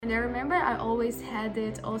And I remember I always had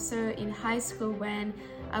it also in high school when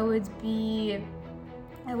I would feel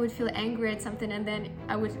angry at something, and then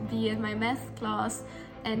I would be in my math class,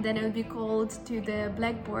 and then I would be called to the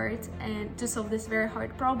blackboard and to solve this very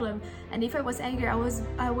hard problem. And if I was angry,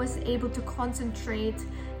 I was able to concentrate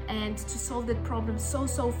and to solve that problem so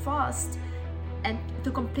fast, and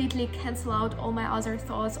to completely cancel out all my other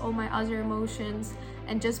thoughts, all my other emotions,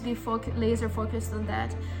 and just be laser focused on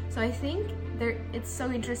that. So I think it's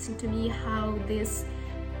so interesting to me how this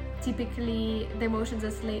typically the emotions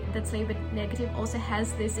that's labeled negative also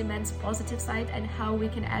has this immense positive side, and how we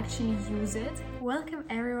can actually use it. Welcome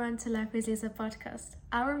everyone to LwL podcast.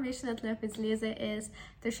 Our mission at LwL is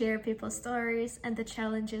to share people's stories and the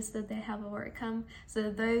challenges that they have overcome, so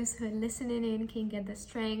that those who are listening in can get the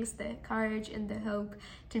strength, the courage, and the hope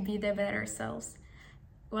to be their better selves.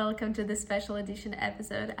 Welcome to this special edition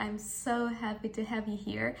episode. I'm so happy to have you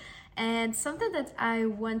here. And something that I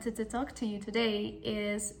wanted to talk to you today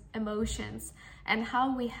is emotions, and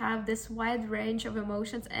how we have this wide range of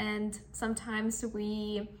emotions, and sometimes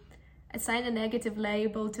we assign a negative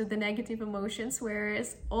label to the negative emotions,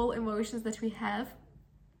 whereas all emotions that we have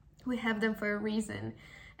them for a reason.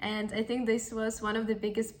 And I think this was one of the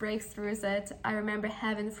biggest breakthroughs that I remember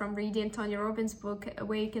having from reading Tony Robbins' book,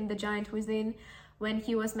 Awaken the Giant Within, when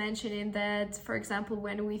he was mentioning that, for example,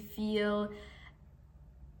 when we feel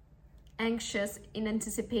anxious in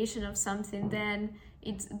anticipation of something, then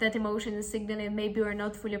that emotion is signaling maybe we're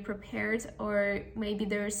not fully prepared, or maybe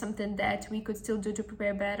there is something that we could still do to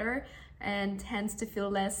prepare better, and hence to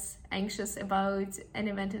feel less anxious about an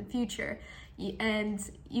event in future. And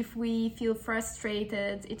if we feel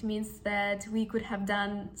frustrated, it means that we could have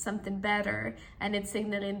done something better, and it's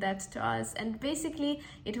signaling that to us. And basically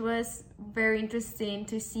it was very interesting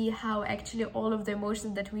to see how actually all of the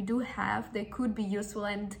emotions that we do have, they could be useful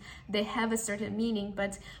and they have a certain meaning,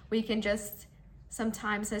 but we can just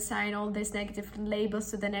sometimes assign all these negative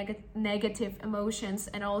labels to the negative emotions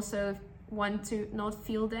and also want to not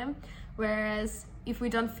feel them. Whereas if we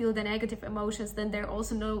don't feel the negative emotions, then there are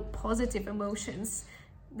also no positive emotions,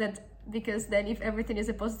 because then if everything is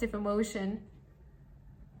a positive emotion,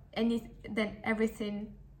 then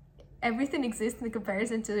everything exists in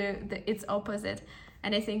comparison to its opposite.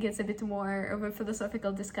 And I think it's a bit more of a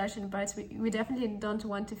philosophical discussion, but we definitely don't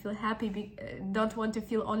want to feel happy, don't want to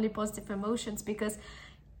feel only positive emotions, because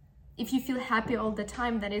if you feel happy all the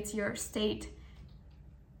time, then it's your state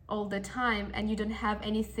all the time, and you don't have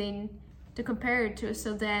anything to compare it to,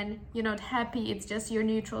 so then you're not happy, it's just your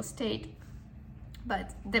neutral state.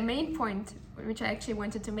 But the main point which I actually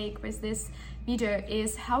wanted to make with this video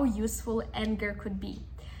is how useful anger could be.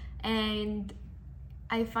 And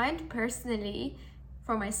I find personally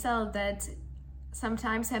for myself that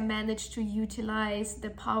sometimes I manage to utilize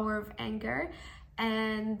the power of anger,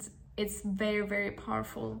 and it's very, very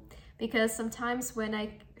powerful, because sometimes when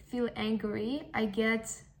I feel angry, I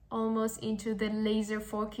get almost into the laser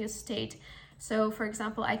focus state. So for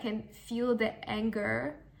example, I can feel the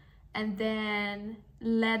anger and then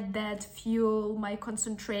let that fuel my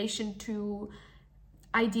concentration to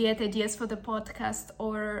ideate ideas for the podcast,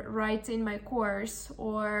 or writing my course,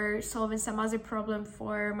 or solving some other problem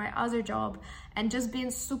for my other job, and just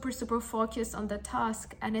being super focused on the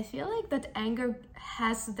task. And I feel like that anger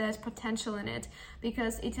has that potential in it,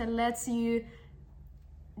 because it lets you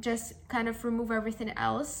just kind of remove everything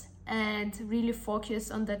else and really focus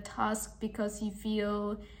on the task, because you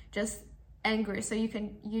feel just angry, so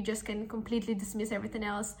you just can completely dismiss everything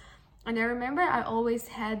else. And I remember I always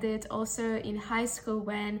had it also in high school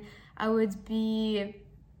when I would feel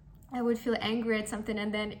angry at something,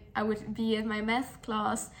 and then I would be in my math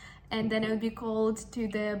class, and then I would be called to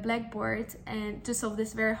the blackboard and to solve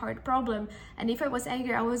this very hard problem. And if I was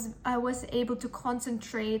angry, I was able to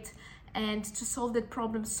concentrate and to solve that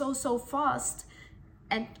problem so fast,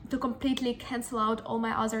 and to completely cancel out all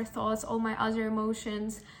my other thoughts, all my other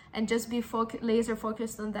emotions, and just be laser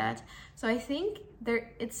focused on that. So I think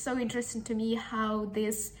it's so interesting to me how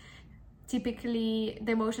this typically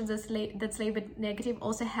the emotions that's labeled negative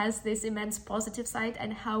also has this immense positive side,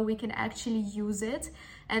 and how we can actually use it.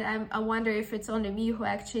 And I wonder if it's only me who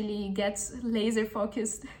actually gets laser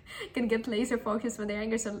focused, can get laser focused when they're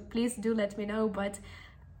angry. So please do let me know. But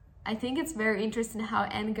I think it's very interesting how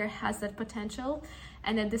anger has that potential.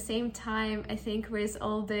 And at the same time, I think with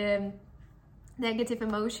all the negative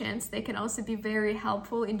emotions, they can also be very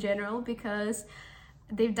helpful in general, because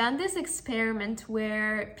they've done this experiment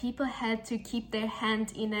where people had to keep their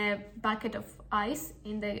hand in a bucket of ice,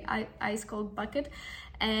 in the ice cold bucket,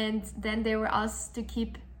 and then they were asked to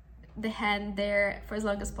keep the hand there for as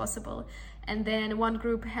long as possible. and then one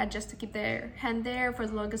group had just to keep their hand there for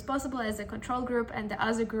as long as possible as a control group, and the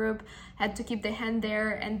other group had to keep their hand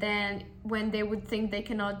there, and then when they would think they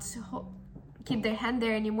cannot keep their hand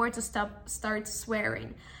there anymore, to start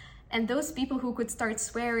swearing. And those people who could start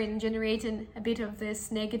swearing, generating a bit of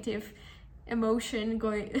this negative emotion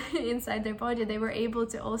going inside their body, they were able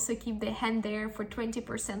to also keep their hand there for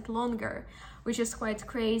 20% longer, which is quite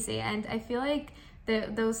crazy. And I feel like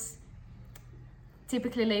those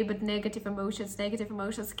typically labeled negative emotions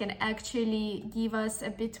can actually give us a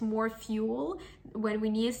bit more fuel when we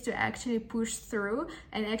need to actually push through,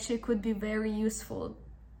 and actually could be very useful.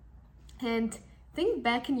 And think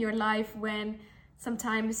back in your life when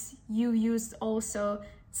sometimes you used also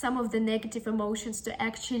some of the negative emotions to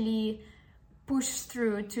actually push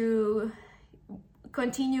through, to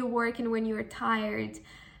continue working when you're tired.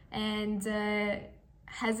 And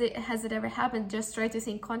has it ever happened? Just try to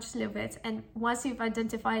think consciously of it. And once you've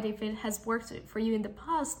identified if it has worked for you in the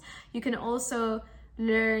past, you can also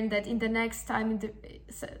learn that in the next time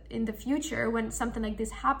in the future when something like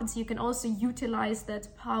this happens, you can also utilize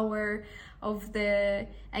that power of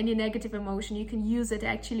any negative emotion. You can use it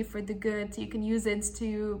actually for the good. You can use it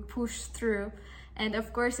to push through. And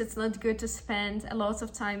of course, it's not good to spend a lot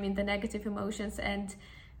of time in the negative emotions, and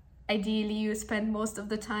ideally you spend most of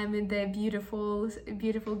the time in the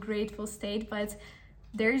beautiful, grateful state. But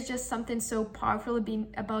there's just something so powerful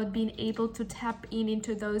about being able to tap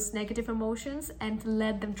into those negative emotions and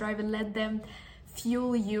let them drive and let them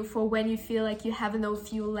fuel you for when you feel like you have no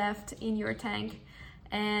fuel left in your tank.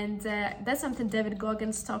 And that's something David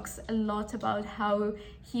Goggins talks a lot about, how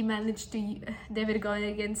he managed to... David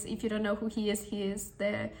Goggins, if you don't know who he is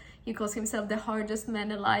he calls himself the hardest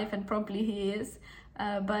man alive, and probably he is.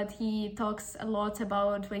 But he talks a lot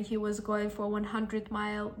about when he was going for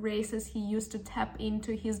 100-mile races, he used to tap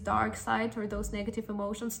into his dark side or those negative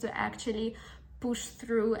emotions to actually push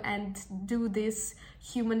through and do these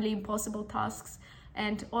humanly impossible tasks.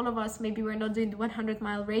 And all of us, maybe we're not doing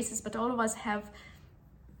 100-mile races, but all of us have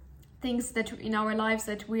things that in our lives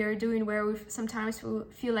that we are doing where sometimes we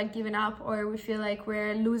feel like giving up, or we feel like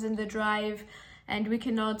we're losing the drive and we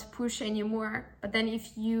cannot push anymore. But then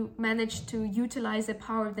if you manage to utilize the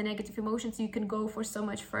power of the negative emotions, you can go for so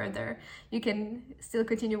much further. You can still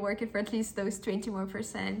continue working for at least those 20% more.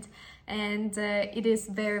 And it is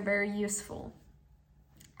very, very useful.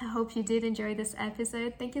 I hope you did enjoy this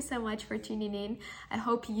episode. Thank you so much for tuning in. I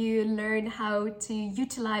hope you learn how to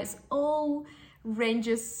utilize all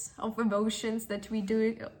ranges of emotions that we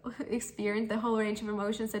do experience, the whole range of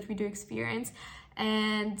emotions that we do experience,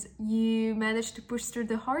 and you manage to push through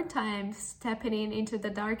the hard times, stepping into the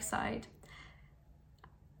dark side.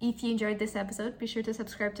 If you enjoyed this episode, be sure to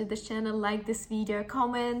subscribe to this channel, like this video,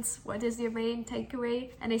 comment what is your main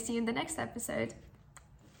takeaway, and I see you in the next episode.